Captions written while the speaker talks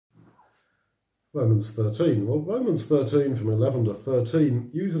Romans 13. Well, Romans 13 from 11 to 13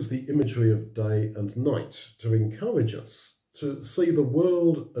 uses the imagery of day and night to encourage us to see the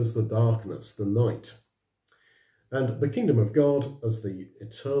world as the darkness, the night, and the kingdom of God as the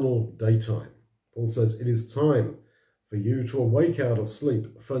eternal daytime. Paul says, "It is time for you to awake out of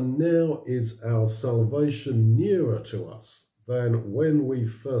sleep, for now is our salvation nearer to us than when we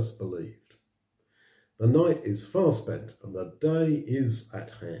first believed. The night is far spent, and the day is at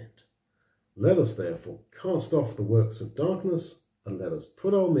hand. Let us therefore cast off the works of darkness, and let us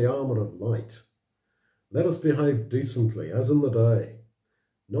put on the armour of light. Let us behave decently as in the day,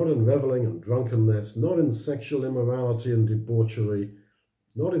 not in revelling and drunkenness, not in sexual immorality and debauchery,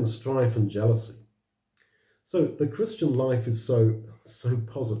 not in strife and jealousy." So the Christian life is so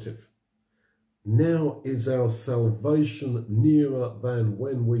positive. Now is our salvation nearer than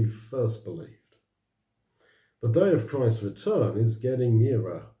when we first believed. The day of Christ's return is getting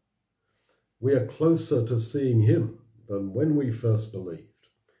nearer. We are closer to seeing him than when we first believed,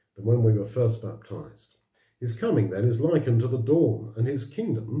 than when we were first baptized. His coming then is likened to the dawn, and his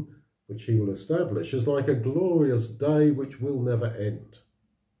kingdom, which he will establish, is like a glorious day which will never end.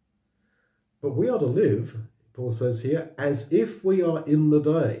 But we are to live, Paul says here, as if we are in the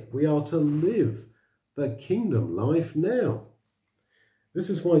day. We are to live the kingdom life now. This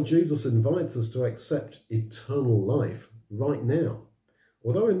is why Jesus invites us to accept eternal life right now.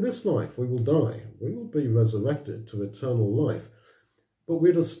 Although in this life we will die, we will be resurrected to eternal life, but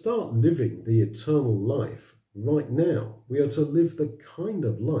we're to start living the eternal life right now. We are to live the kind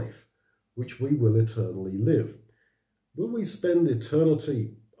of life which we will eternally live. Will we spend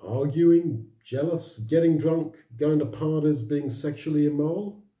eternity arguing, jealous, getting drunk, going to parties, being sexually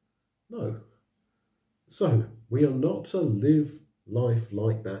immoral? No. So we are not to live life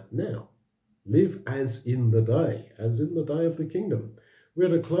like that now. Live as in the day of the kingdom. We are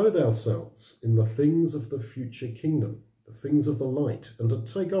to clothe ourselves in the things of the future kingdom, the things of the light, and to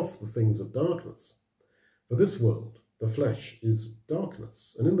take off the things of darkness. For this world, the flesh, is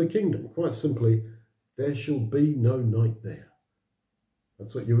darkness, and in the kingdom, quite simply, there shall be no night there.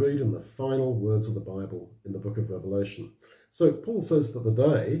 That's what you read in the final words of the Bible in the book of Revelation. So Paul says that the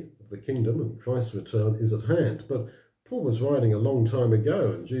day of the kingdom and Christ's return is at hand, but Paul was writing a long time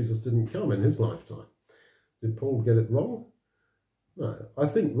ago, and Jesus didn't come in his lifetime. Did Paul get it wrong? No, I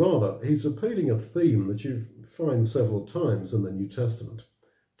think rather he's repeating a theme that you find several times in the New Testament.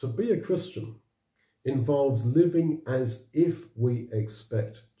 To be a Christian involves living as if we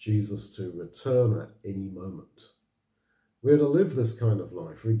expect Jesus to return at any moment. We're to live this kind of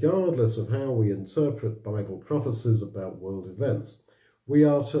life, regardless of how we interpret Bible prophecies about world events. We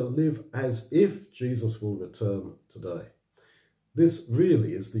are to live as if Jesus will return today. This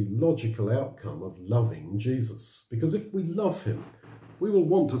really is the logical outcome of loving Jesus, because if we love him, we will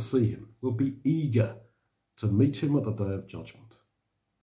want to see him. We'll be eager to meet him at the day of judgment.